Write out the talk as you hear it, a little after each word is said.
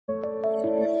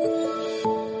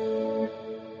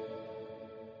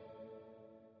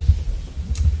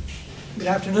Good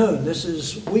afternoon. This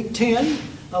is week 10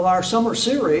 of our summer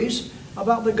series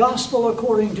about the gospel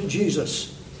according to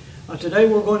Jesus. Today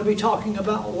we're going to be talking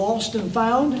about lost and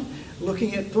found,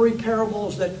 looking at three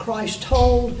parables that Christ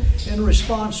told in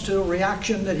response to a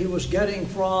reaction that he was getting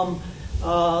from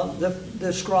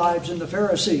the scribes and the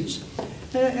Pharisees.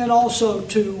 And also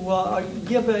to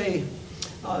give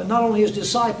not only his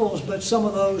disciples, but some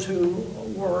of those who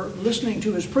were listening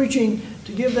to his preaching,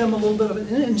 to give them a little bit of an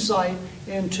insight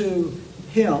into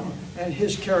him and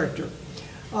his character.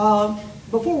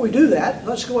 Before we do that,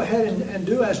 let's go ahead and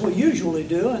do as we usually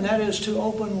do, and that is to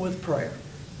open with prayer.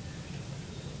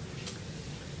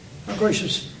 Our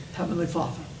gracious Heavenly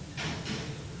Father,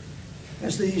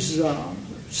 as these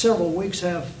several weeks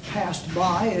have passed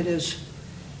by, it is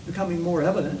becoming more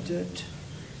evident that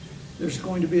there's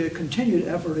going to be a continued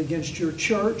effort against your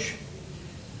church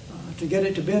to get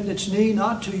it to bend its knee,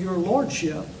 not to your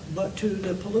lordship, but to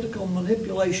the political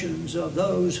manipulations of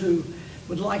those who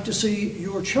would like to see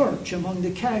your church among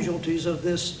the casualties of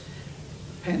this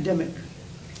pandemic.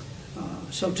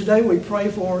 So today we pray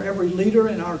for every leader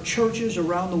in our churches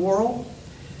around the world.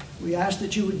 We ask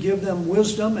that you would give them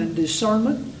wisdom and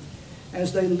discernment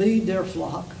as they lead their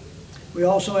flock. We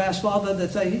also ask, Father,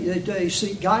 that they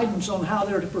seek guidance on how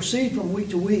they're to proceed from week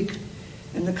to week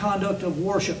in the conduct of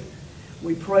worship.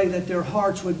 We pray that their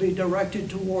hearts would be directed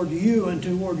toward you and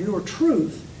toward your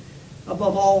truth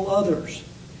above all others,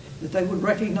 that they would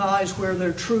recognize where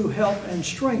their true help and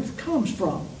strength comes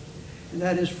from, and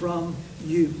that is from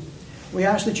you. We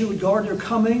ask that you would guard their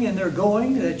coming and their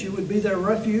going, that you would be their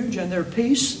refuge and their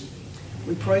peace.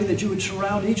 We pray that you would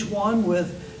surround each one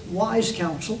with wise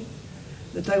counsel,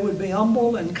 that they would be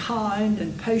humble and kind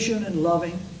and patient and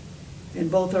loving in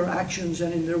both their actions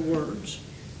and in their words.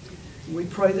 We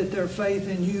pray that their faith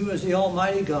in you as the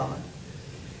Almighty God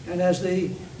and as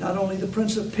not only the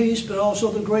Prince of Peace, but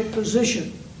also the great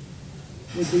physician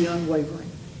would be unwavering.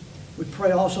 We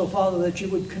pray also, Father, that you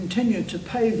would continue to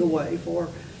pave the way for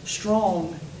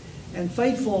strong and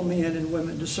faithful men and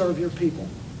women to serve your people.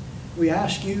 We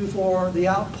ask you for the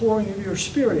outpouring of your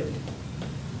Spirit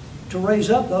to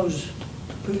raise up those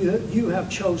who you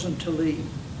have chosen to lead.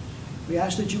 We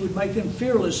ask that you would make them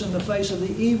fearless in the face of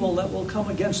the evil that will come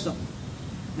against them.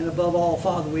 And above all,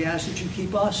 Father, we ask that you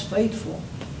keep us faithful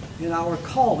in our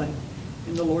calling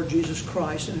in the Lord Jesus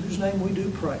Christ, in whose name we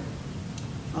do pray.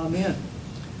 Amen.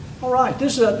 All right,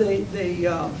 this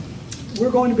we're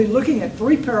going to be looking at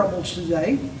three parables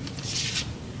today.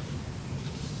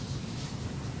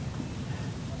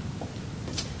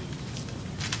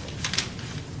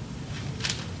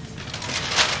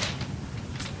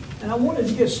 And I wanted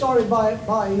to get started by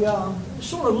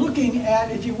sort of looking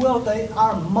at, if you will,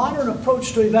 our modern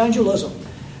approach to evangelism.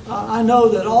 I know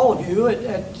that all of you,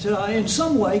 in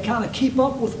some way, kind of keep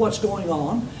up with what's going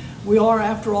on. We are,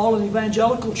 after all, an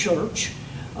evangelical church.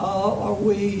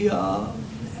 We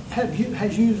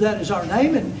has used that as our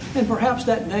name, and perhaps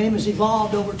that name has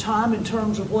evolved over time in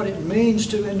terms of what it means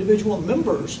to individual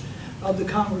members of the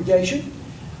congregation.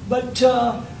 But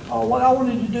what I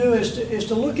wanted to do is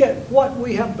to look at what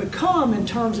we have become in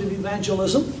terms of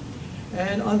evangelism.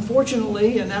 And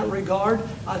unfortunately, in that regard,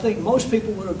 I think most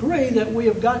people would agree that we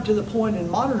have got to the point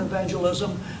in modern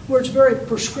evangelism where it's very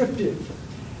prescriptive.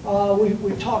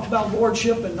 We've talked about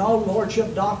lordship and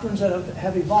no-lordship doctrines that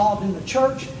have evolved in the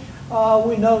church.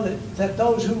 We know that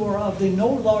those who are of the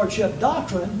no-lordship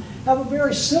doctrine have a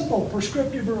very simple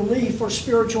prescriptive relief for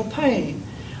spiritual pain.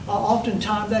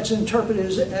 Oftentimes that's interpreted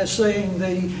as saying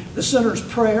the sinner's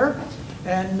prayer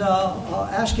and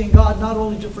asking God not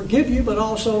only to forgive you, but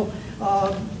also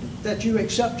that you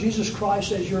accept Jesus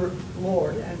Christ as your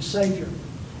Lord and Savior.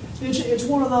 It's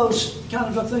one of those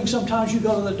kind of things. Sometimes you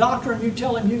go to the doctor and you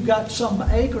tell him you've got some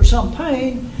ache or some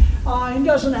pain. He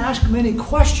doesn't ask many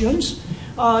questions.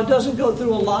 Doesn't go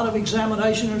through a lot of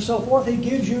examination and so forth. He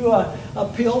gives you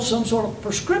a pill, some sort of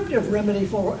prescriptive remedy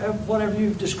for whatever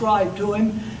you've described to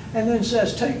him, and then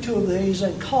says, take 2 of these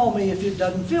and call me if it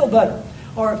doesn't feel better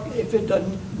or if it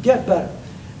doesn't get better.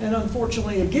 And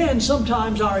unfortunately, again,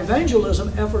 sometimes our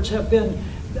evangelism efforts have been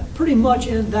pretty much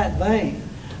in that vein.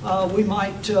 We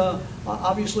might,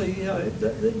 obviously,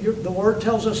 the Word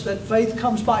tells us that faith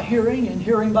comes by hearing, and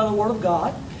hearing by the Word of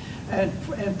God.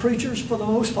 And preachers, for the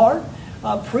most part,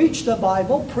 preach the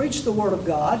Bible, preach the Word of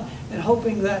God, and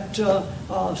hoping that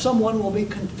someone will be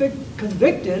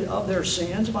convicted of their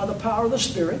sins by the power of the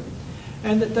Spirit,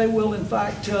 and that they will, in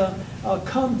fact,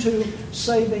 come to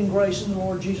saving grace in the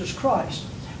Lord Jesus Christ.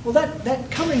 Well,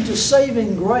 that coming to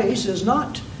saving grace is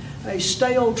not a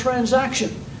stale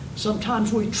transaction.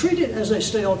 Sometimes we treat it as a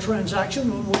stale transaction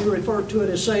when we refer to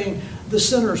it as saying the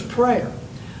sinner's prayer.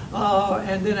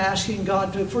 and then asking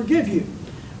God to forgive you.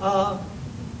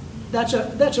 That's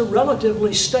a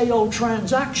relatively stale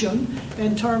transaction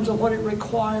in terms of what it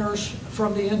requires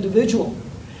from the individual.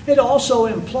 It also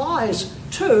implies,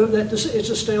 too, that it's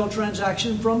a stale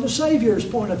transaction from the Savior's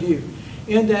point of view,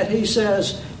 in that he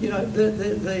says,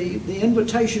 the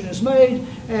invitation is made,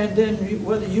 and then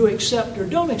whether you accept or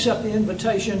don't accept the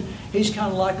invitation, he's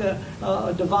kind of like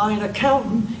a divine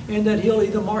accountant, in that he'll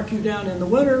either mark you down in the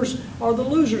winners or the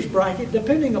losers bracket,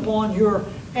 depending upon your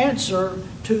answer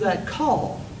to that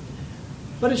call.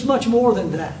 But it's much more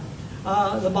than that.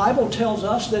 The Bible tells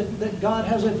us that God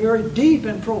has a very deep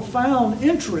and profound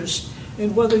interest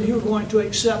in whether you're going to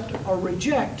accept or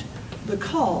reject the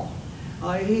call.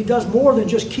 He does more than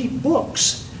just keep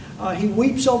books. He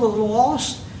weeps over the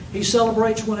lost. He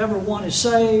celebrates whenever one is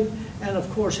saved. And of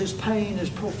course, his pain is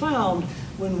profound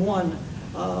when one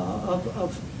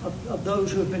of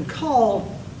those who have been called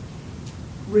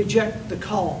reject the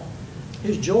call.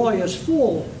 His joy is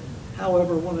full,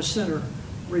 however, when a sinner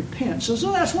repents.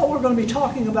 So that's what we're going to be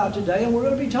talking about today. And we're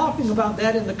going to be talking about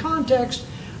that in the context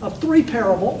of three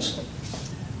parables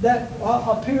that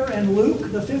appear in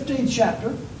Luke, the 15th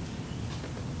chapter.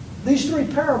 These three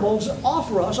parables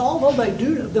offer us, although they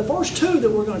do, the first two that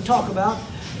we're going to talk about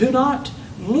do not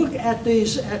look at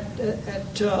these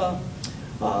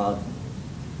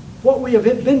what we have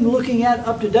been looking at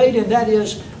up to date, and that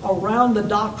is around the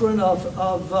doctrine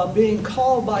of being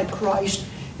called by Christ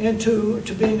into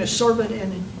being a servant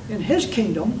in His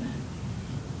kingdom.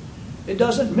 It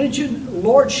doesn't mention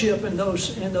lordship in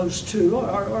those two,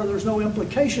 or there's no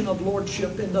implication of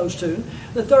lordship in those two.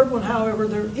 The third one, however,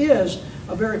 there is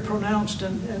a very pronounced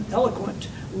and eloquent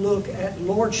look at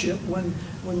lordship when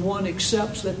one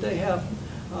accepts that they have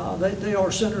that they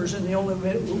are sinners, and the only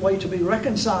way to be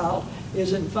reconciled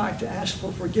is in fact to ask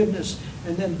for forgiveness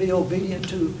and then be obedient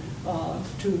to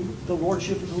the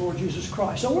lordship of the Lord Jesus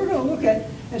Christ. So we're going to look at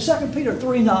in 2 Peter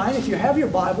 3:9. If you have your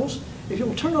Bibles, if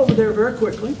you'll turn over there very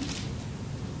quickly.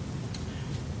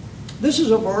 This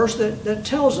is a verse that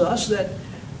tells us that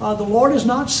the Lord is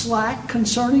not slack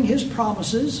concerning His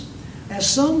promises, as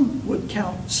some would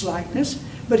count slackness,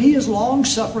 but He is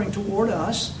long-suffering toward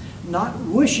us, not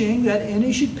wishing that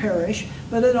any should perish,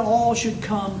 but that all should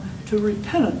come to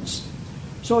repentance.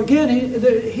 So again,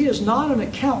 He is not an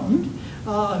accountant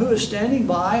who is standing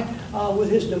by with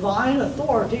His divine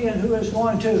authority and who is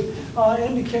going to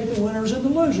indicate the winners and the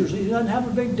losers. He doesn't have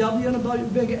a big W and a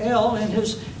big L in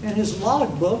his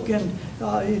logbook, and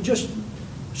he just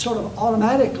sort of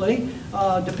automatically,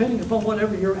 depending upon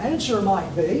whatever your answer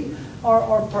might be,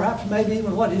 or perhaps maybe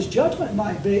even what his judgment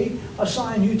might be,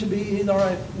 assign you to be either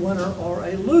a winner or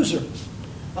a loser.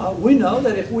 We know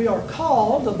that if we are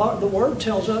called, the Word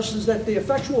tells us is that the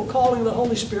effectual calling of the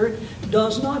Holy Spirit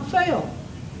does not fail.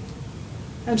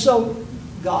 And so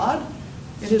God,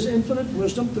 in His infinite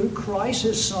wisdom through Christ,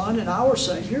 His Son, and our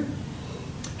Savior,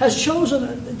 has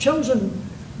chosen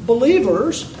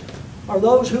believers, or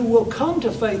those who will come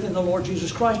to faith in the Lord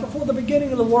Jesus Christ before the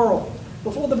beginning of the world,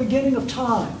 before the beginning of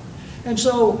time. And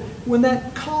so when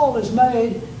that call is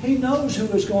made, He knows who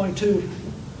is going to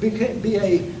be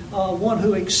a one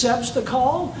who accepts the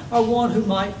call or one who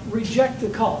might reject the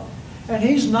call. And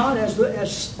He's not, as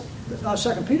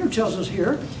 2 Peter tells us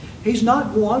here, He's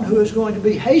not one who is going to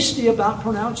be hasty about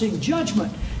pronouncing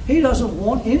judgment. He doesn't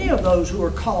want any of those who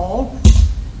are called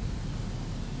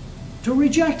to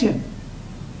reject Him.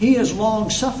 He is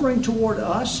long-suffering toward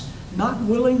us, not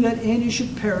willing that any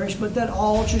should perish, but that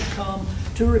all should come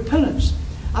to repentance.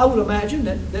 I would imagine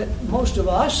that most of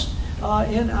us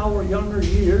in our younger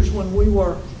years, when we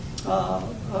were,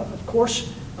 of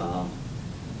course,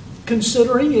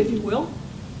 considering, if you will,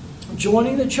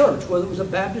 joining the church, whether it was a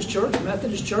Baptist church,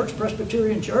 Methodist church,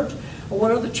 Presbyterian church, or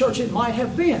what other church it might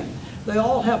have been. They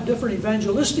all have different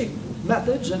evangelistic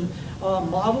methods and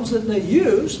models that they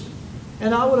use.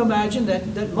 And I would imagine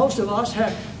that most of us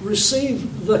have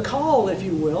received the call, if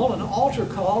you will, an altar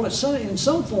call in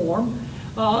some form,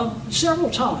 several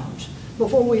times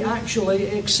before we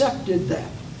actually accepted that.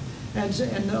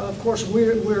 And of course,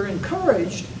 we're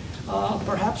encouraged,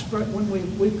 perhaps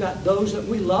when we've got those that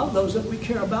we love, those that we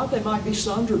care about. They might be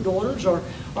sons or daughters or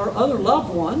other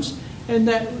loved ones, and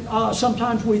that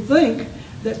sometimes we think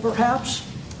that perhaps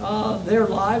their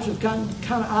lives have gotten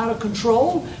kind of out of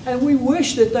control, and we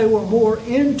wish that they were more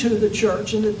into the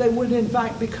church and that they would in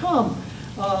fact become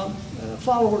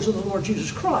followers of the Lord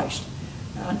Jesus Christ.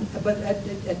 But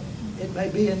it may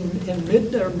be in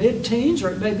mid-teens,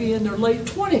 or it may be in their late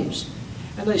 20s,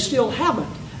 and they still haven't.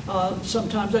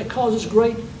 Sometimes that causes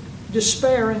great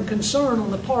despair and concern on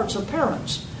the parts of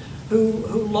parents who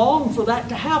long for that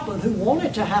to happen, who want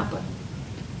it to happen.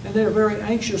 And they're very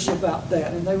anxious about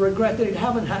that, and they regret that it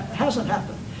hasn't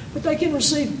happened. But they can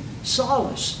receive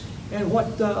solace in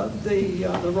what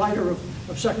the writer of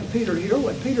 2 Peter here,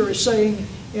 what Peter is saying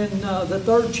in the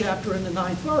 3rd chapter in the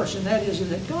 9th verse, and that is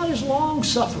that God is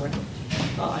long-suffering.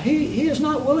 He is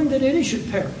not willing that any should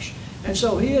perish. And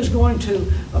so He is going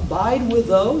to abide with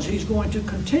those. He's going to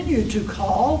continue to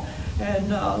call, and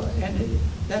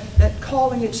that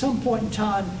calling at some point in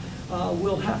time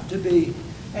will have to be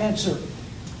answered.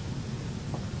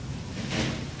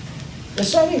 The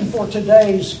setting for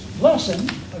today's lesson,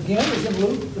 again, is in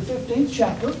Luke, the 15th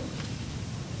chapter.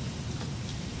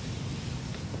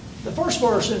 The first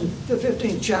verse in the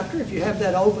 15th chapter, if you have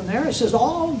that open there, it says,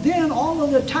 Then all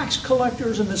of the tax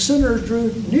collectors and the sinners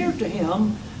drew near to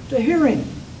Him to hear Him.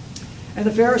 And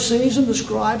the Pharisees and the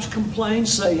scribes complained,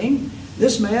 saying,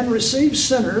 This man receives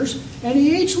sinners, and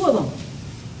He eats with them.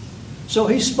 So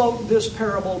He spoke this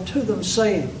parable to them,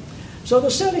 saying. So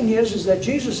the setting is that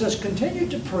Jesus has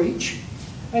continued to preach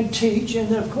and teach,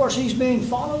 and of course He's being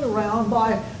followed around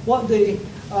by what the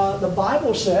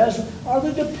Bible says are the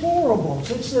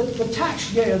deplorables. It's the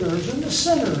tax gatherers and the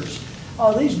sinners,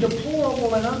 these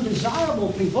deplorable and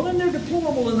undesirable people. And they're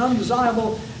deplorable and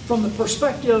undesirable from the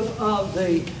perspective of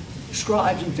the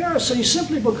scribes and Pharisees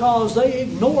simply because they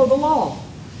ignore the law.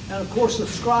 And of course the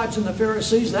scribes and the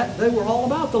Pharisees, they were all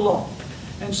about the law.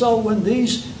 And so when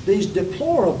these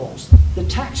deplorables, the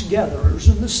tax gatherers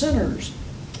and the sinners,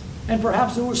 and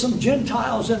perhaps there were some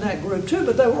Gentiles in that group too,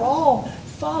 but they were all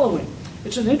following.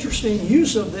 It's an interesting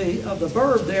use of the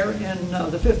verb there in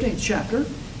the 15th chapter.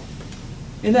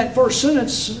 In that first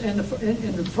sentence, in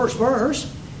the first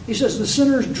verse, he says, the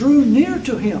sinners drew near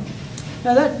to Him.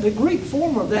 Now the Greek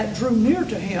form of that, drew near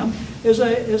to Him, is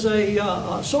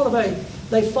a sort of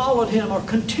they followed Him or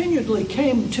continually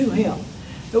came to Him.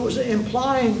 It was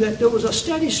implying that there was a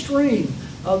steady stream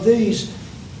of these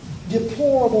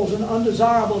deplorables and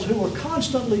undesirables who were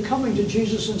constantly coming to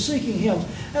Jesus and seeking Him.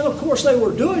 And of course they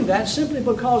were doing that simply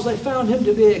because they found Him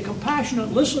to be a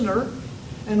compassionate listener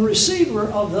and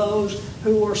receiver of those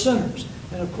who were sinners.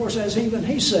 And of course, as even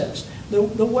He says, the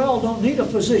well don't need a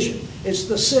physician. It's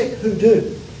the sick who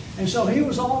do. And so He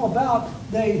was all about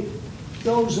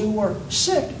those who were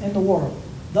sick in the world,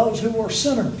 those who were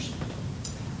sinners.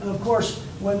 And of course,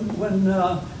 when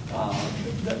the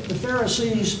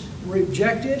Pharisees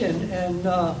rejected and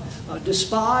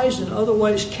despised, in other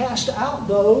ways cast out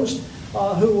those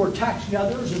who were tax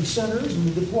gatherers and sinners and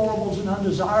deplorables and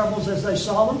undesirables as they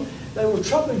saw them, they were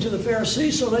troubling to the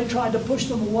Pharisees, so they tried to push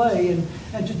them away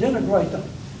and to denigrate them.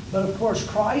 But of course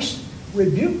Christ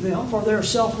rebuked them for their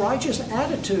self-righteous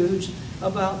attitudes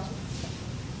about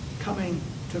coming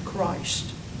to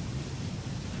Christ.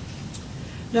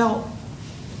 Now,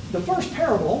 the first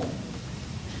parable,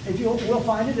 we'll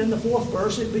find it in the 4th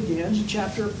verse. It begins,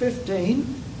 chapter 15,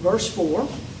 verse 4.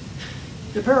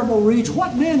 The parable reads,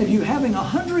 What man of you having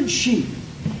 100 sheep,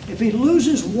 if he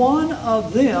loses one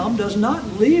of them, does not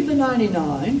leave the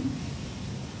 99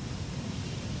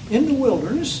 in the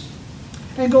wilderness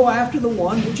and go after the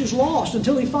one which is lost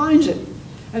until he finds it?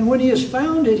 And when he has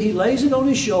found it, he lays it on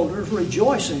his shoulders,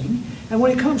 rejoicing. And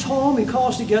when he comes home, he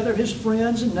calls together his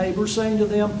friends and neighbors, saying to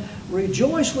them,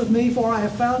 Rejoice with me, for I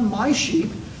have found my sheep,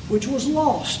 which was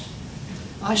lost.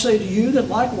 I say to you that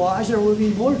likewise there will be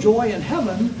more joy in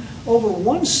heaven over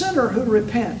one sinner who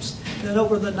repents than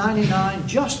over the 99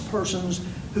 just persons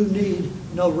who need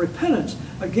no repentance.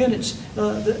 Again, it's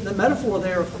the metaphor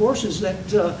there, of course, is that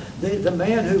the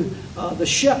man who, the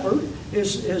shepherd,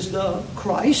 is the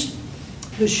Christ.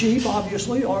 The sheep,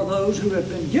 obviously, are those who have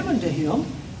been given to Him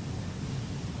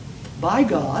by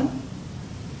God.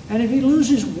 And if he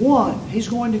loses one, he's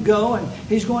going to go and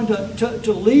he's going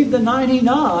to leave the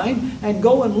 99 and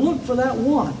go and look for that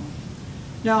one.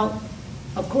 Now,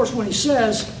 of course, when he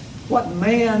says, what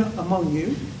man among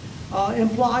you,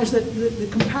 implies that the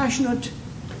compassionate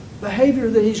behavior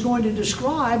that he's going to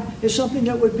describe is something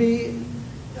that would be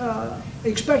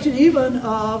expected even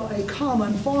of a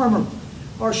common farmer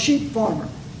or sheep farmer.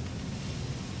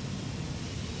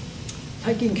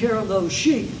 Taking care of those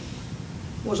sheep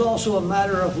was also a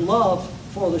matter of love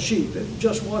for the sheep. It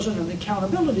just wasn't an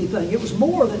accountability thing. It was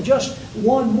more than just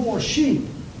one more sheep.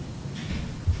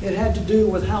 It had to do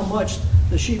with how much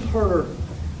the sheep herder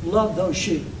loved those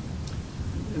sheep.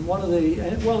 In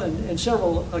in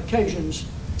several occasions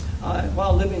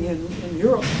while living in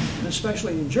Europe, and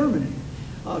especially in Germany,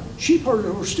 sheep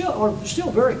herders are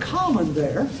still very common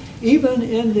there, even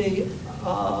in the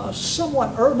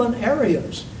somewhat urban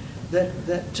areas.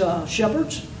 That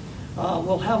shepherds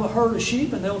will have a herd of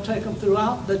sheep, and they'll take them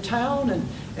throughout the town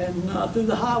and through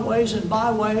the highways and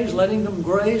byways, letting them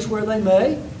graze where they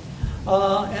may.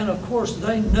 And of course,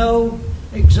 they know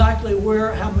exactly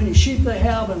how many sheep they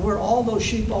have and where all those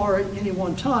sheep are at any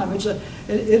one time. It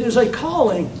is a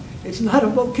calling. It's not a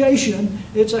vocation.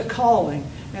 It's a calling.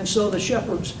 And so the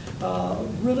shepherds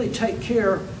really take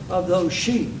care of those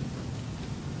sheep.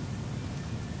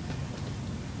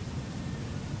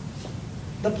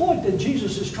 The point that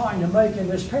Jesus is trying to make in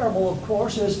this parable, of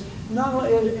course, is not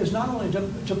only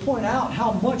to point out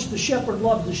how much the shepherd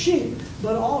loves the sheep,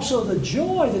 but also the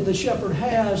joy that the shepherd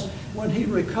has when he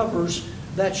recovers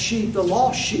that sheep, the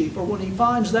lost sheep, or when he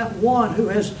finds that one who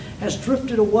has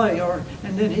drifted away,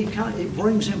 and then he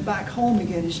brings him back home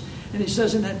again. And he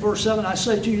says in that verse 7, I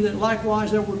say to you that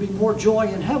likewise there will be more joy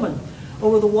in heaven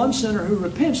over the one sinner who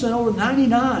repents than over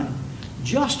 99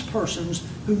 just persons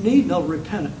who need no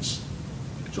repentance.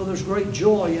 So there's great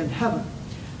joy in heaven.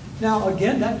 Now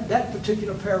again, that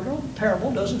particular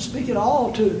parable doesn't speak at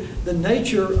all to the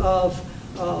nature of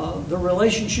the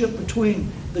relationship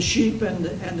between the sheep and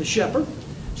the shepherd.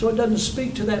 So it doesn't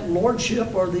speak to that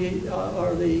lordship or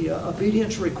the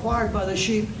obedience required by the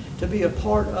sheep to be a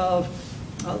part of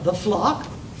the flock.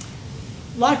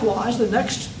 Likewise, the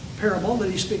next parable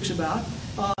that he speaks about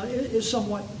is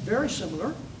somewhat very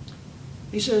similar.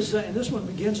 He says, and this one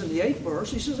begins in the 8th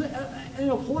verse, he says, and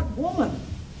of what woman,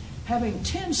 having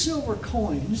 10 silver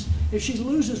coins, if she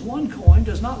loses one coin,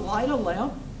 does not light a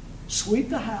lamp, sweep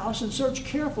the house, and search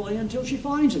carefully until she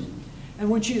finds it? And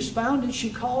when she has found it, she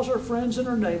calls her friends and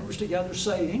her neighbors together,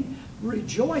 saying,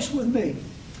 rejoice with me,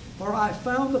 for I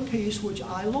found the piece which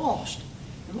I lost.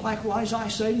 And likewise I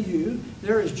say to you,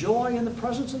 there is joy in the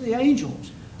presence of the angels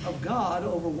of God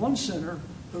over one sinner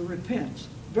who repents.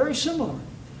 Very similar.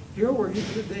 Here where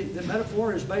the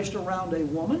metaphor is based around a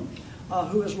woman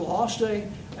who has lost a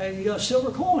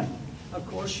silver coin. Of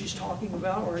course, he's talking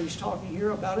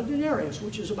here about a denarius,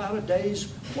 which is about a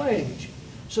day's wage.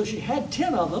 So she had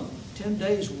 10 of them, 10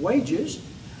 days' wages.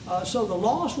 So the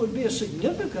loss would be a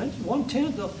significant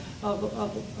 1/10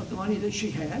 of the money that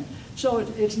she had. So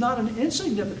it's not an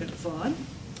insignificant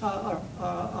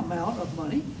amount of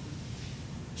money.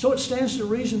 So it stands to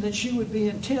reason that she would be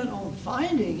intent on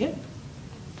finding it.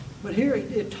 But here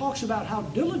it talks about how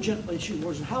diligently she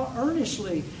was, and how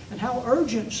earnestly and how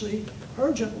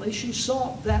urgently she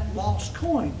sought that lost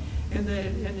coin. And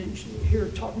here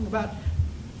talking about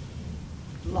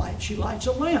light, she lights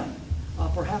a lamp.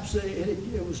 Perhaps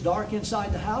it was dark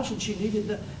inside the house, and she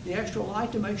needed the extra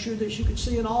light to make sure that she could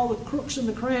see in all the crooks and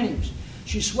the crannies.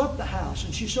 She swept the house,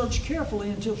 and she searched carefully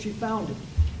until she found it.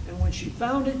 And when she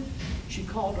found it, she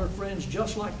called her friends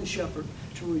just like the shepherd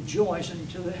to rejoice, and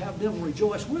to have them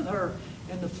rejoice with her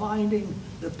in the finding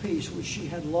the piece which she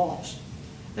had lost.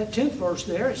 That 10th verse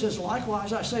there, it says,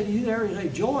 likewise I say to you, there is a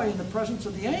joy in the presence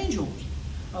of the angels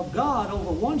of God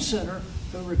over one sinner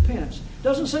who repents. It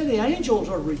doesn't say the angels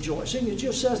are rejoicing. It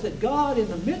just says that God in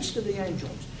the midst of the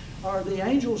angels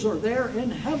are there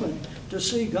in heaven to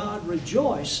see God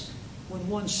rejoice when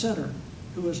one sinner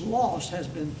who is lost has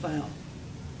been found.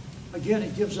 Again,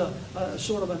 it gives a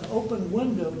sort of an open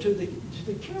window to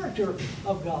the character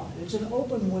of God. It's an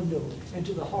open window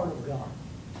into the heart of God.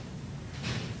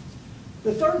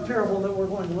 The third parable that we're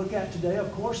going to look at today,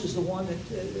 of course, is the one that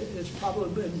has probably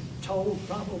been told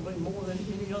probably more than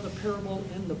any other parable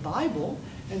in the Bible,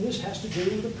 and this has to do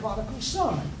with the prodigal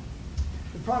son.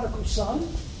 The prodigal son.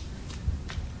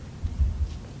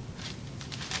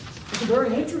 It's a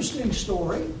very interesting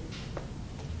story.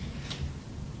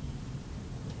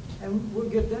 And we'll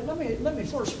get that. Let me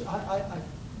first, I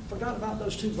forgot about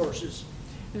those 2 verses.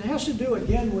 And it has to do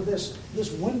again with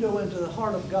this window into the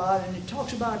heart of God. And it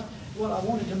talks about, what I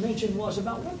wanted to mention was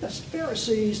about what the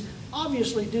Pharisees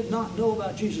obviously did not know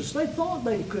about Jesus. They thought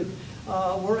they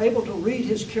were able to read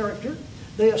his character.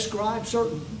 They ascribed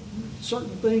certain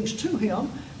things to him,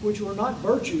 which were not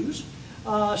virtues.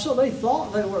 So they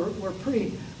thought they were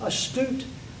pretty astute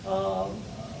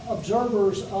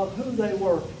observers of who they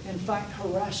were in fact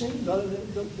harassing,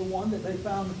 the one that they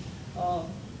found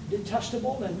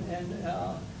detestable and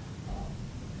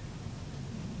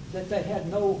that they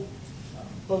had no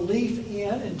belief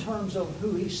in terms of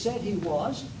who he said he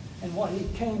was and what he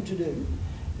came to do.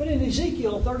 But in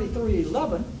Ezekiel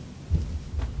 33:11,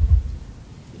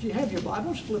 if you have your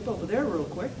Bibles, flip over there real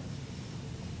quick.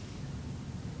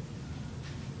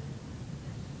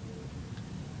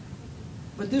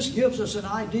 But this gives us an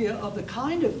idea of the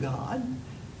kind of God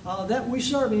that we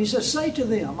serve. And he says, say to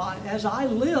them, as I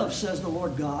live, says the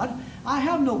Lord God, I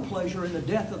have no pleasure in the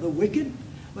death of the wicked,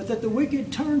 but that the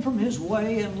wicked turn from his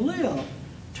way and live.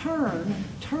 Turn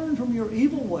from your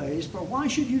evil ways, for why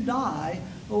should you die,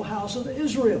 O house of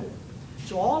Israel?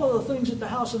 So all of the things that the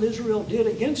house of Israel did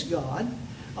against God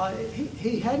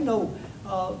He had no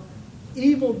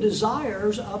evil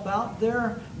desires about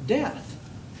their death.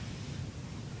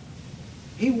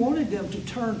 He wanted them to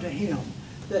turn to Him,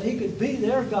 that He could be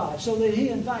their God, so that He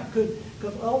in fact could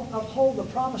uphold the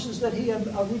promises that He had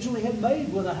originally had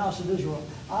made with the house of Israel.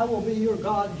 I will be your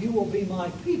God, you will be my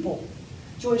people.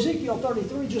 So Ezekiel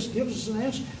 33 just gives us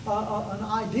an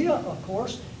idea, of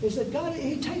course, is that God,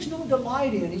 He takes no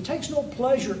delight in, He takes no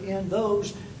pleasure in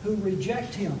those who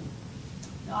reject Him.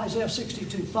 Now, Isaiah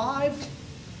 62:5,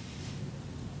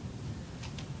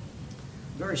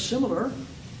 very similar.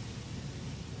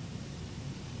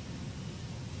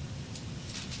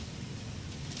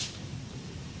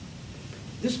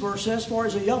 This verse says, "For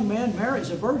as a young man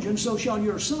marries a virgin, so shall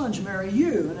your sons marry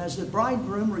you. And as the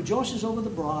bridegroom rejoices over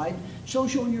the bride, so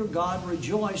shall your God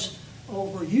rejoice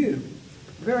over you."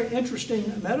 Very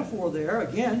interesting metaphor there,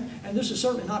 again, and this is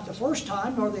certainly not the first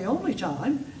time nor the only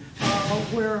time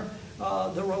where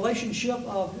the relationship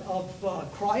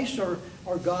of Christ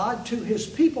or God to His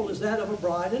people is that of a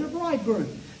bride and a bridegroom.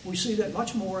 We see that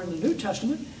much more in the New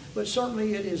Testament, but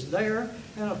certainly it is there.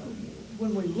 And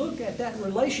when we look at that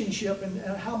relationship and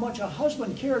how much a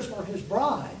husband cares for his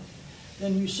bride,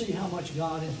 then you see how much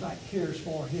God, in fact, cares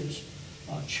for His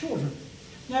children.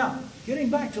 Now, getting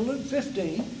back to Luke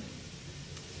 15,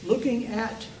 looking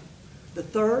at the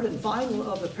third and final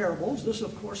of the parables, this,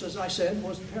 of course, as I said,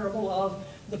 was the parable of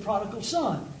the prodigal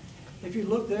son. If you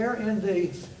look there in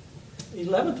the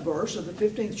 11th verse of the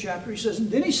 15th chapter, he says, "And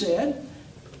then he said,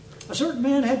 a certain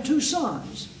man had 2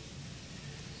 sons.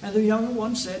 And the younger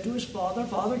one said to his father,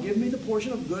 'Father, give me the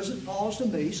portion of goods that falls to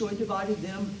me.' So he divided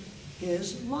them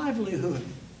his livelihood."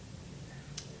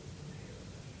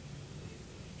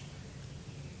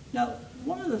 Now,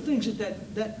 one of the things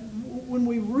that when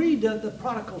we read the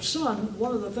prodigal son,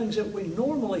 one of the things that we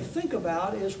normally think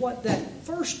about is what that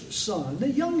first son, the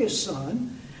youngest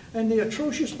son, and the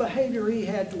atrocious behavior he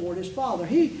had toward his father.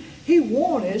 He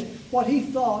wanted what he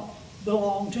thought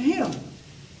belonged to him.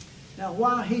 Now,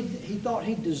 why he thought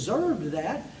he deserved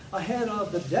that ahead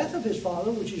of the death of his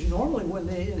father, which is normally when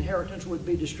the inheritance would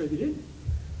be distributed,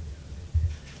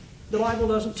 the Bible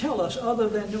doesn't tell us, other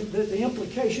than the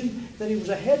implication that he was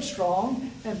a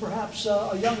headstrong and perhaps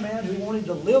a young man who wanted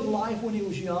to live life when he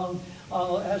was young,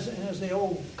 as the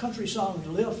old country song,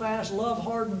 live fast, love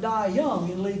hard, and die young,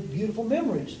 and leave beautiful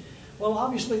memories. Well,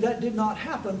 obviously that did not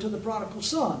happen to the prodigal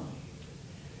son.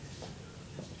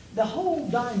 The whole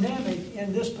dynamic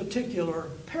in this particular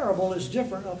parable is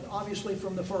different, obviously,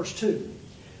 from the first two.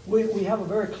 We have a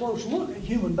very close look at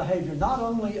human behavior, not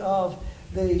only of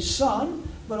the son,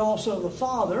 but also the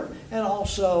father, and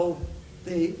also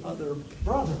the other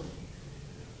brother.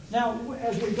 Now,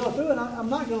 as we go through it, I'm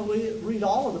not going to read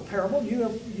all of the parable.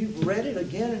 You've read it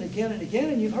again and again and again,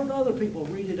 and you've heard other people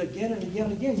read it again and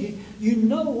again and again. You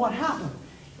know what happened.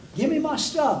 Give me my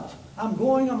stuff. I'm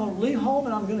going to leave home,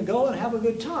 and I'm going to go and have a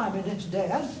good time. And his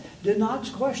dad did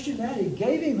not question that. He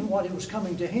gave him what was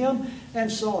coming to him and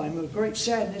saw him with great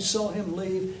sadness, saw him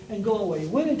leave and go away. He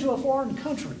went into a foreign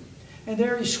country, and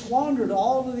there he squandered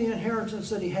all of the inheritance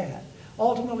that he had.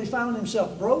 Ultimately found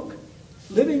himself broke,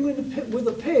 living with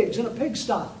the pigs in a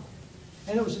pigsty.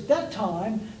 And it was at that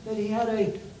time that he had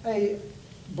a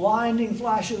blinding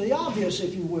flash of the obvious,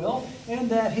 if you will, and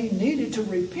that he needed to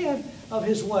repent of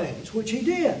his ways, which he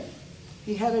did.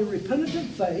 He had a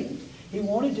repentant faith. He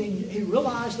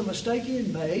realized the mistake he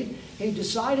had made. He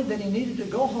decided that he needed to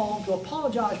go home to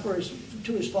apologize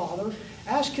to his father,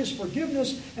 ask his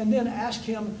forgiveness, and then ask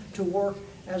him to work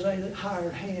as a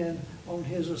hired hand on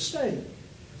his estate.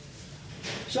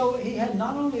 So he had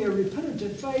not only a repentant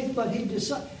faith, but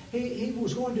he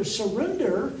was going to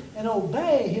surrender and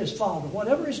obey his father.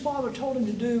 Whatever his father told him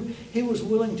to do, he was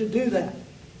willing to do that.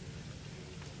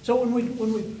 So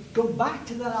when we go back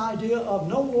to that idea of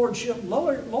no lordship,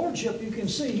 you can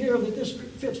see here that this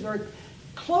fits very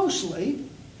closely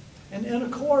and in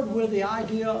accord with the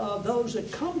idea of those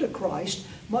that come to Christ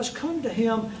must come to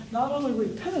Him not only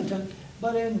repentant,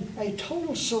 but in a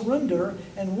total surrender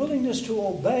and willingness to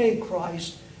obey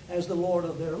Christ as the Lord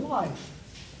of their life.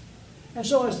 And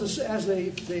so as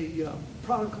the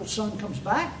prodigal son comes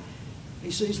back, he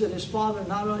sees that his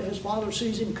father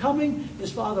sees him coming.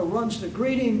 His father runs to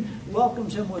greet him,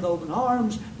 welcomes him with open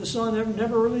arms. The son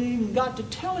never really even got to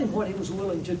tell him what he was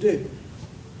willing to do.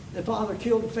 The father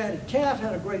killed a fatted calf,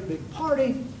 had a great big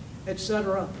party,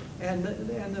 etc., and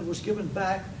it was given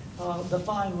back the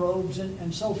fine robes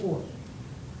and so forth.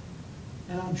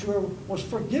 And I'm sure was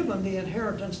forgiven the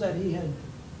inheritance that he had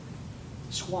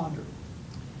squandered.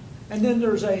 And then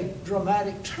there's a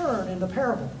dramatic turn in the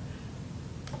parable.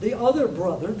 The other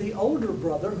brother, the older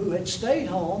brother, who had stayed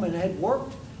home and had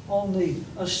worked on the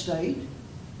estate,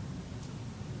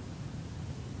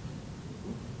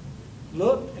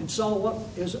 looked and saw what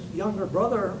his younger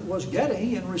brother was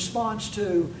getting in response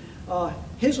to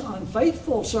his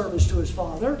unfaithful service to his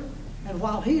father. And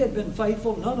while he had been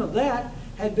faithful, none of that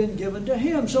had been given to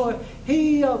him. So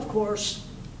he, of course,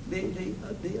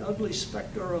 the ugly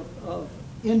specter of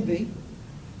envy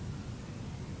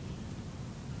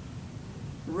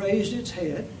raised its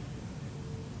head.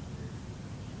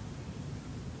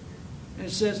 And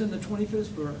it says in the 25th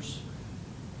verse,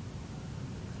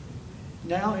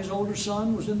 now his older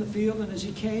son was in the field, and as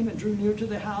he came and drew near to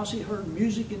the house, he heard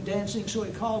music and dancing. So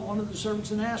he called one of the servants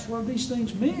and asked, what are these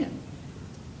things meant?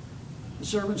 The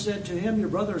servant said to him, your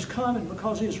brother has come, and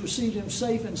because he has received him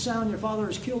safe and sound, your father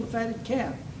has killed a fatted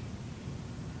calf.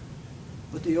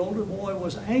 But the older boy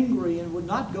was angry and would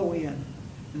not go in.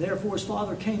 And therefore his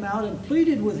father came out and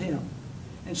pleaded with him.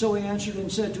 And so he answered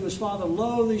and said to his father,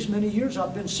 lo, these many years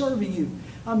I've been serving you.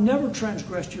 I've never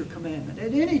transgressed your commandment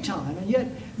at any time, and yet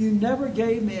you never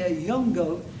gave me a young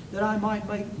goat that I might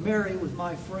make merry with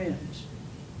my friends.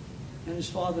 And his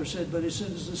father said, but as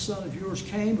soon as the son of yours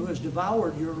came, who has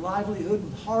devoured your livelihood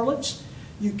with harlots,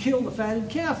 you killed the fatted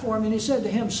calf for him. And he said to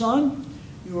him, son,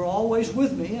 you are always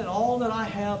with me, and all that I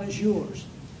have is yours.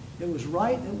 It was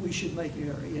right that we should make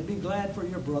merry and be glad, for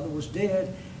your brother was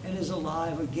dead and is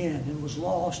alive again, and was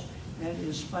lost and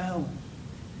is found.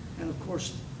 And of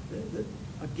course, the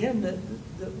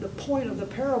point of the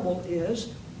parable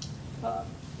is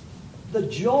the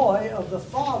joy of the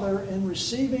father in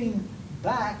receiving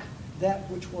back that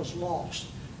which was lost.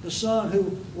 The son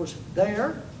who was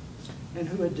there and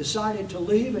who had decided to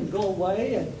leave and go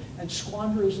away and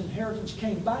squander his inheritance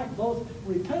came back, both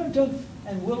repentant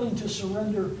and willing to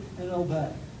surrender and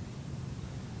obey.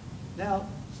 Now,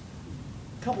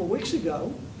 a couple of weeks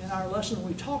ago, in our lesson,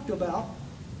 we talked about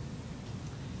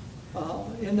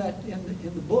in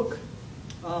the book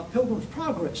Pilgrim's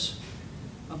Progress,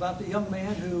 about the young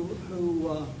man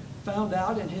who found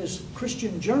out in his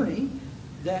Christian journey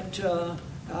that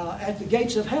at the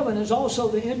gates of heaven is also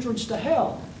the entrance to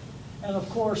hell. And of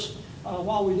course,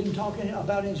 while we didn't talk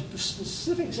about any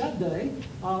specifics that day,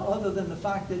 other than the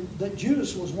fact that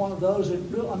Judas was one of those that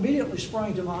immediately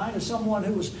sprang to mind as someone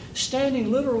who was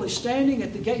literally standing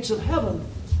at the gates of heaven.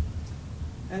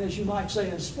 And as you might say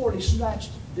in sport, he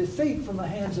snatched defeat from the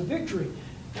hands of victory.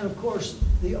 And of course,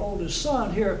 the oldest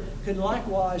son here can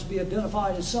likewise be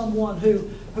identified as someone who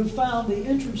found the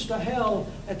entrance to hell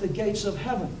at the gates of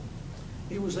heaven.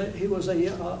 He was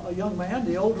a young man,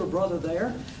 the older brother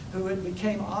there, who it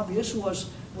became obvious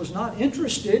was not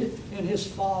interested in his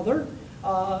father.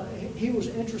 He was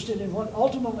interested in what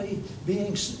ultimately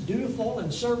being dutiful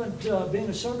and being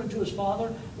a servant to his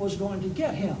father was going to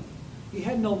get him. He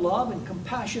had no love and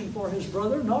compassion for his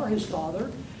brother nor his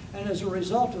father, and as a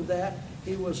result of that,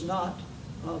 he was not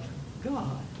of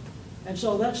God. And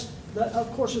so that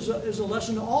of course, is a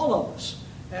lesson to all of us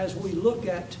as we look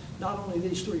at not only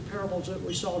these three parables that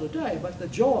we saw today, but the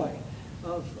joy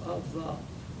of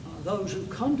those who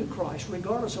come to Christ,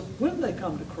 regardless of when they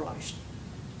come to Christ,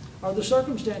 or the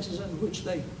circumstances in which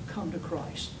they come to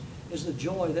Christ, is the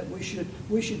joy that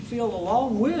we should feel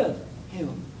along with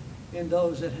him in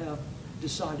those that have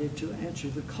decided to answer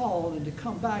the call and to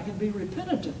come back and be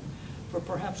repentant for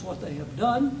perhaps what they have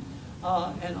done,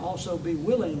 and also be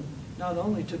willing not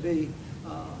only to be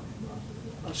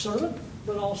a servant,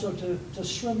 but also to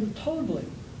surrender totally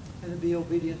and to be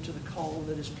obedient to the call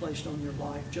that is placed on your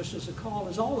life, just as the call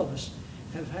as all of us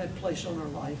have had placed on our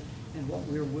life, and what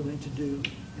we're willing to do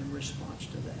in response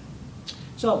to that.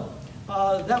 So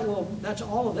that's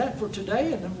all of that for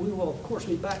today, and then we will of course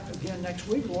be back again next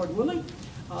week, Lord willing,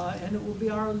 and it will be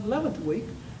our 11th week.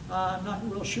 I'm not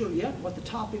real sure yet what the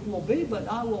topic will be,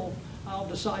 but I'll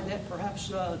decide that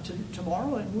perhaps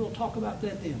tomorrow, and we'll talk about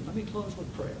that then. Let me close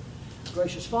with prayer.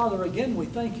 Gracious Father, again we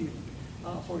thank you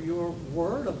for your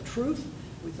word of truth.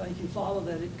 We thank you, Father,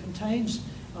 that it contains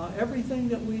everything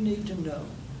that we need to know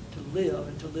to live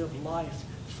and to live life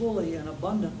fully and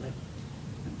abundantly.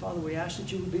 And Father, we ask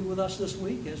that you would be with us this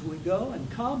week as we go and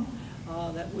come,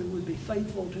 that we would be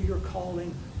faithful to your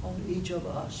calling on each of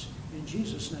us. In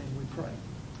Jesus' name we pray.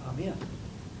 Amen.